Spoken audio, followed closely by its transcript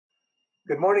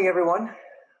Good morning, everyone.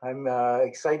 I'm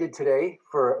excited today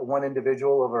for one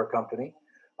individual of our company.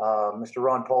 Mr.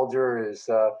 Ron Paulger is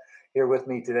here with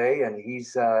me today, and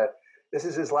this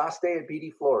is his last day at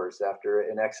BD Floors after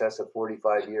in excess of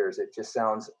 45 years. It just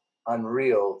sounds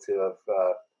unreal to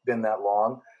have been that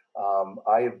long.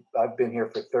 I've been here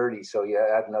for 30, so you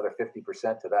add another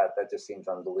 50% to that. That just seems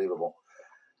unbelievable.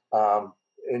 Um,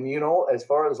 and as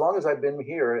long as I've been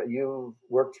here, you've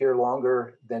worked here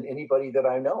longer than anybody that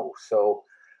I know. So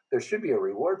there should be a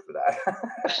reward for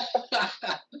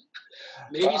that.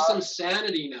 Maybe some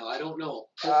sanity now. I don't know.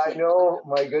 I Hopefully. know,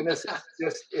 my goodness,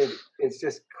 it's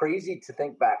just crazy to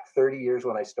think back 30 years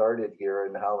when I started here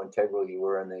and how integral you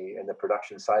were in the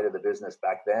production side of the business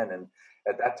back then. And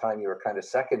at that time, you were kind of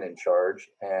second in charge.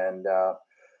 And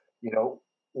you know,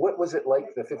 what was it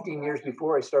like the 15 years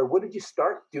before I started? What did you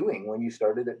start doing when you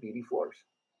started at BD Floors?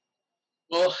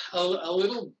 Well, a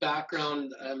little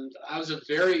background. I was a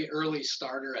very early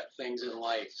starter at things in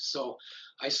life. So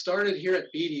I started here at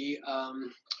BD,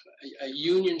 a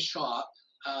union shop,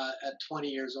 at 20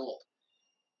 years old.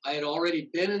 I had already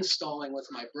been installing with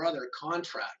my brother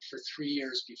contract for 3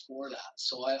 years before that.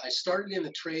 So I started in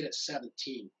the trade at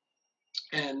 17.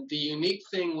 And the unique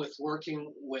thing with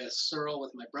working with Searle,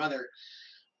 with my brother,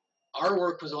 our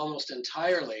work was almost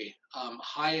entirely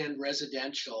high-end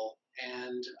residential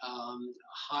and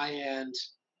high-end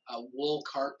wool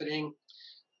carpeting,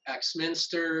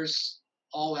 Axminsters,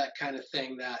 all that kind of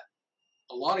thing that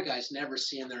a lot of guys never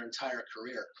see in their entire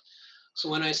career. So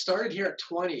when I started here at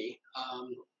 20,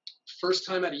 first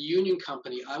time at a union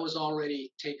company, I was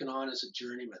already taken on as a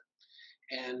journeyman.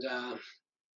 And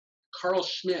Carl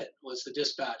Schmidt was the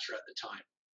dispatcher at the time.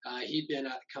 He'd been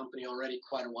at the company already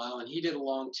quite a while, and he did a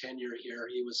long tenure here.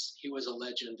 He was a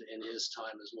legend in his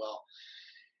time as well.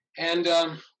 And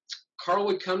Carl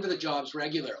would come to the jobs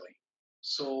regularly,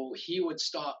 so he would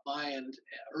stop by. And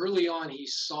early on, he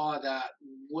saw that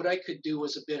what I could do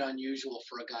was a bit unusual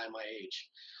for a guy my age.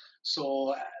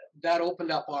 So that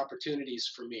opened up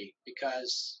opportunities for me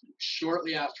because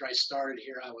shortly after I started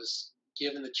here, I was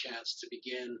given the chance to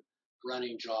begin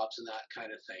running jobs and that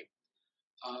kind of thing.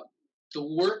 Uh,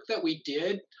 the work that we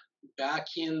did back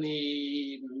in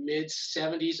the mid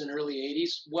 70s and early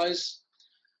 80s was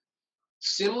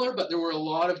similar, but there were a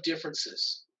lot of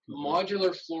differences. Mm-hmm.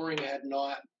 Modular flooring had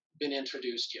not been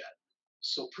introduced yet.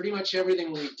 So pretty much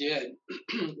everything we did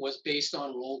was based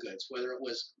on roll goods, whether it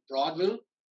was broadloom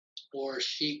or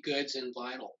sheet goods and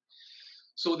vinyl.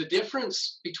 So the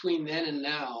difference between then and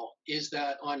now is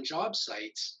that on job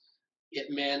sites,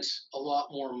 it meant a lot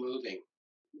more moving.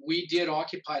 We did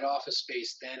occupied office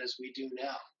space then as we do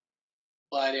now,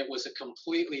 but it was a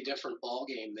completely different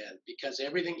ballgame then because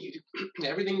everything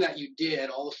that you did,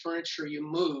 all the furniture you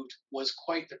moved was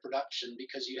quite the production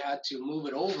because you had to move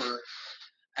it over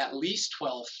at least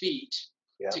 12 feet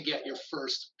Yeah. to get your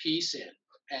first piece in.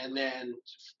 And then,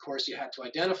 of course, you had to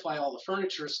identify all the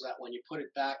furniture so that when you put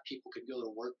it back, people could go to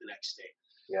work the next day.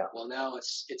 Yeah. Well, now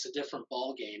it's a different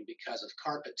ball game because of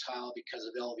carpet tile, because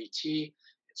of LVT.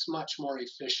 It's much more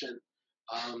efficient.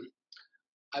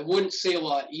 I wouldn't say a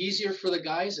lot easier for the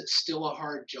guys. It's still a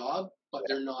hard job, but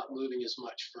they're not moving as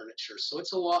much furniture, so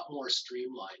it's a lot more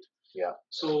streamlined. Yeah.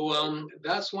 So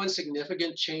that's one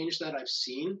significant change that I've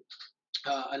seen.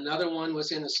 Another one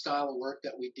was in the style of work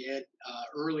that we did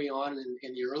early on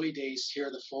in the early days here.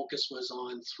 The focus was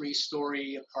on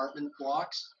 3-story apartment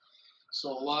blocks.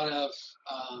 So a lot of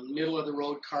middle of the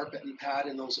road carpet and pad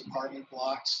in those apartment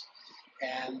blocks.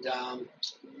 And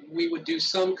we would do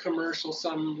some commercial,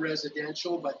 some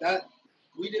residential, but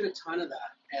we did a ton of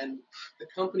that. And the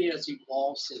company has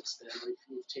evolved since then.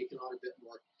 We've taken on a bit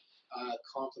more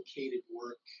complicated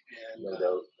work and No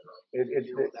doubt.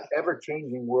 The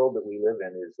ever-changing world that we live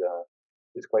in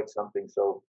is quite something.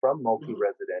 So from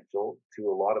multi-residential to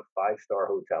a lot of five-star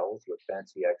hotels with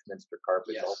fancy Axminster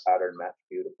carpets, all yes. pattern matched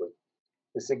beautifully,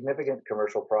 to significant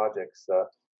commercial projects.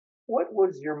 What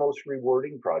was your most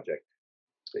rewarding project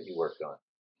that you worked on?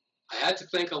 I had to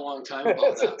think a long time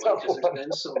about that one because there's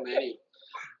been so many.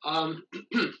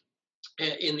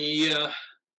 In the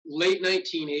late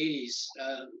 1980s,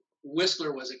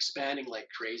 Whistler was expanding like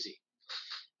crazy.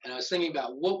 And I was thinking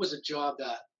about what was a job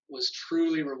that was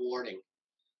truly rewarding.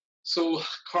 So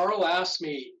Carl asked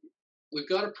me, we've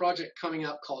got a project coming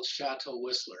up called Chateau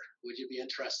Whistler. Would you be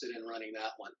interested in running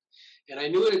that one? And I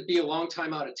knew it'd be a long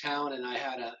time out of town, and I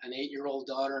had an 8-year-old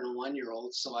daughter and a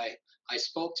 1-year-old. So I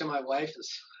spoke to my wife and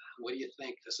said, what do you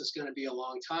think? This is going to be a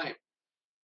long time.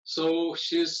 So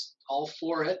she was all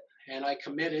for it, and I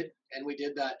committed, and we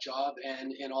did that job.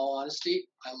 And in all honesty,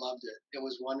 I loved it. It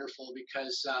was wonderful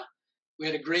because we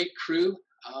had a great crew.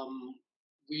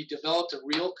 we developed a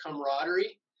real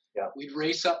camaraderie. Yeah. We'd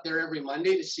race up there every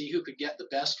Monday to see who could get the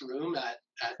best room at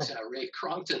Ray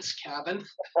Crompton's cabin.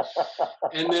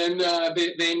 And then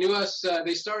they knew us.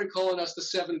 They started calling us the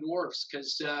Seven Dwarfs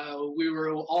because we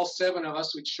were all seven of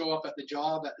us. Would show up at the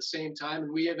job at the same time,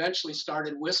 and we eventually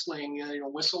started whistling.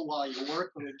 Whistle while you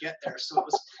work when we get there. So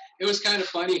it was kind of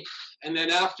funny. And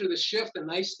then after the shift, the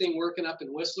nice thing working up in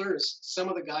Whistler is some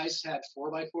of the guys had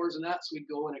 4x4s and that, so we'd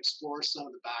go and explore some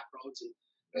of the back roads, and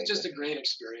it was just a great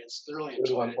experience. Thoroughly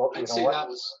enjoyed it. I'd say that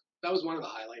was one of the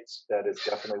highlights. That is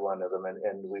definitely one of them,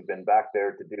 and we've been back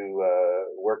there to do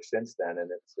work since then,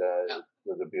 and it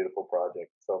was a beautiful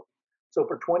project. So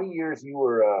for 20 years you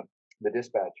were the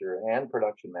dispatcher and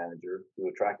production manager who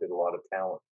attracted a lot of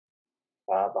talent.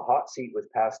 The hot seat was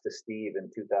passed to Steve in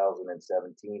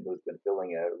 2017, who's been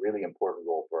filling a really important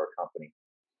role for our company.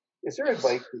 Is there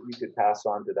advice that you could pass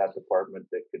on to that department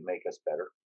that could make us better?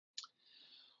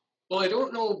 Well, I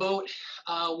don't know about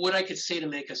what I could say to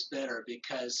make us better,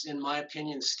 because in my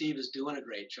opinion, Steve is doing a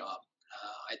great job.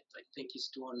 I think he's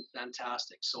doing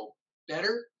fantastic. So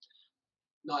better,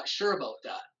 not sure about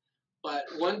that. But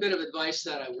one bit of advice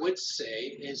that I would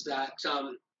say is that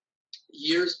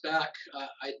years back,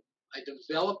 I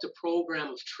developed a program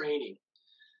of training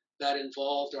that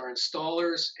involved our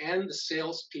installers and the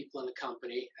salespeople in the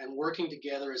company, and working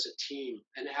together as a team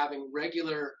and having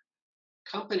regular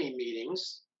company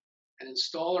meetings and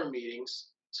installer meetings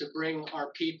to bring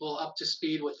our people up to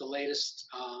speed with the latest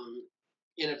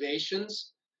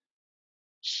innovations,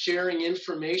 sharing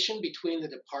information between the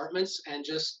departments, and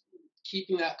just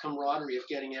keeping that camaraderie of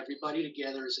getting everybody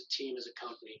together as a team, as a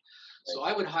company. Right. So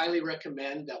I would highly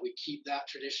recommend that we keep that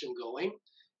tradition going,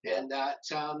 and that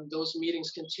those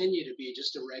meetings continue to be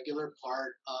just a regular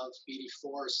part of BD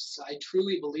Floors. I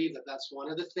truly believe that that's one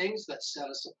of the things that set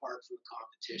us apart from the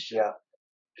competition.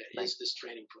 Is this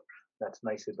training program. That's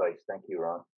nice advice. Thank you,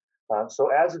 Ron.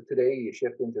 So as of today, you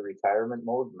shift into retirement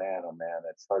mode. Man, oh man,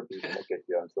 it's hard to even look at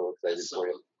you. I'm so excited for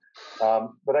you.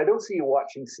 But I don't see you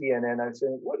watching CNN. I'm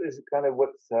saying,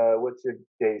 what's your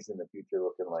days in the future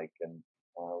looking like, and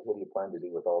what do you plan to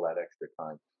do with all that extra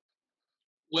time?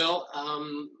 Well,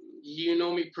 you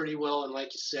know me pretty well, and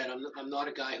like you said, I'm not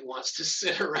a guy who wants to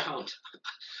sit around.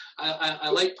 I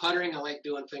like puttering. I like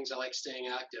doing things. I like staying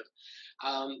active.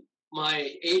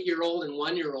 My 8-year-old and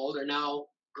 1-year-old are now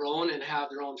grown and have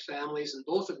their own families, and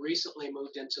both have recently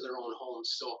moved into their own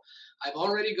homes. So I've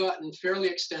already gotten fairly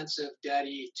extensive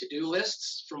daddy to-do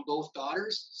lists from both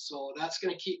daughters. So that's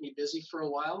going to keep me busy for a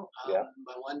while.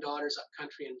 My one daughter's up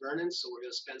country in Vernon, so we're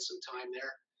going to spend some time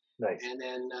there. Nice. And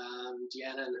then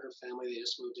Deanna and her family, they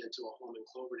just moved into a home in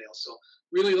Cloverdale. So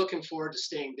really looking forward to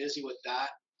staying busy with that.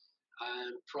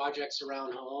 Projects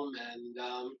around home,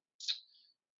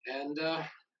 and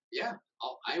yeah,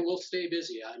 I will stay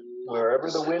busy. Wherever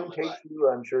the wind takes you,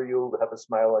 I'm sure you'll have a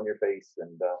smile on your face.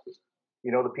 And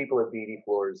the people at BD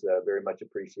Floors very much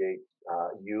appreciate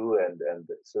you, and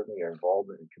certainly your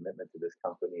involvement and commitment to this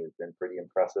company has been pretty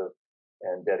impressive,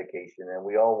 and dedication. And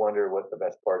we all wonder what the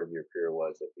best part of your career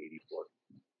was at BD Floors.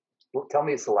 Well, tell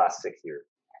me it's the last 6 years.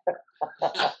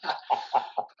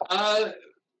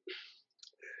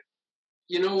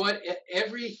 You know what?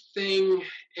 Every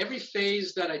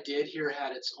phase that I did here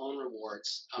had its own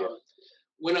rewards.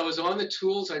 When I was on the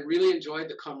tools, I really enjoyed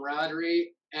the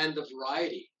camaraderie and the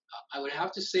variety. I would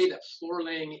have to say that floor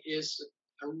laying is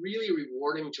a really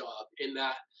rewarding job, in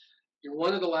that you're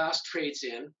one of the last trades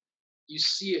in. You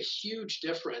see a huge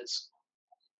difference,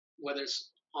 whether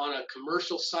it's on a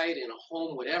commercial site, in a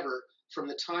home, whatever, from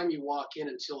the time you walk in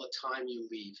until the time you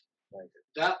leave. Right.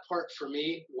 That part for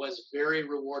me was very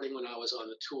rewarding when I was on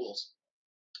the tools.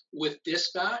 With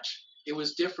dispatch, it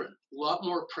was different. A lot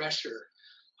more pressure,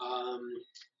 a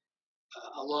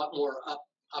lot more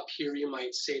up here, you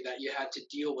might say, that you had to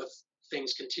deal with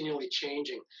things continually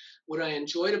changing. What I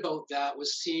enjoyed about that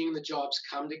was seeing the jobs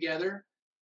come together,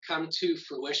 come to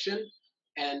fruition,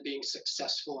 and being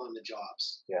successful on the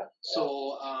jobs.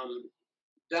 So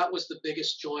that was the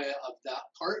biggest joy of that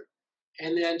part.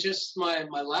 And then just my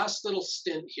last little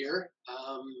stint here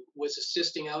was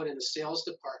assisting out in the sales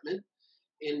department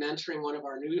in mentoring one of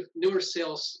our newer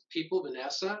sales people,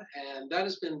 Vanessa, and that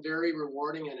has been very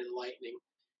rewarding and enlightening.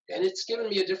 And it's given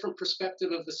me a different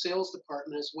perspective of the sales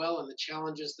department as well, and the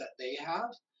challenges that they have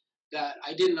that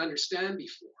I didn't understand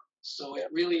before. So it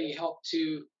really helped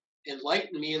to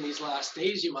enlighten me in these last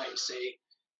days, you might say,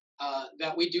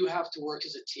 that we do have to work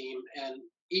as a team, and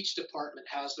each department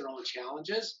has their own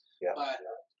challenges. But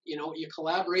you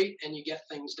collaborate and you get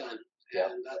things done,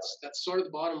 and that's sort of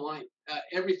the bottom line.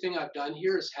 Everything I've done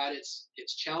here has had its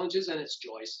challenges and its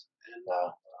joys, and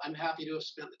I'm happy to have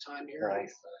spent the time here.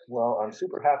 Nice. Well, I'm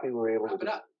super happy we were able to Wrap do it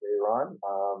it up. today, Ron.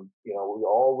 We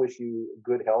all wish you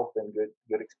good health and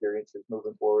good experiences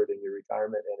moving forward in your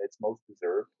retirement, and it's most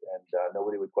deserved, and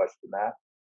nobody would question that.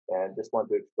 And just want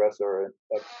to express our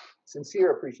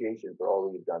sincere appreciation for all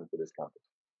that you've done for this company.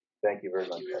 Thank you very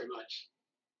Thank much, you buddy. very much.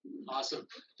 Awesome.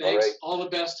 All right. Thanks. All the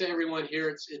best to everyone here.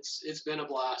 It's been a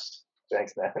blast.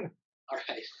 Thanks, man. All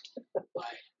right.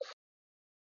 Bye.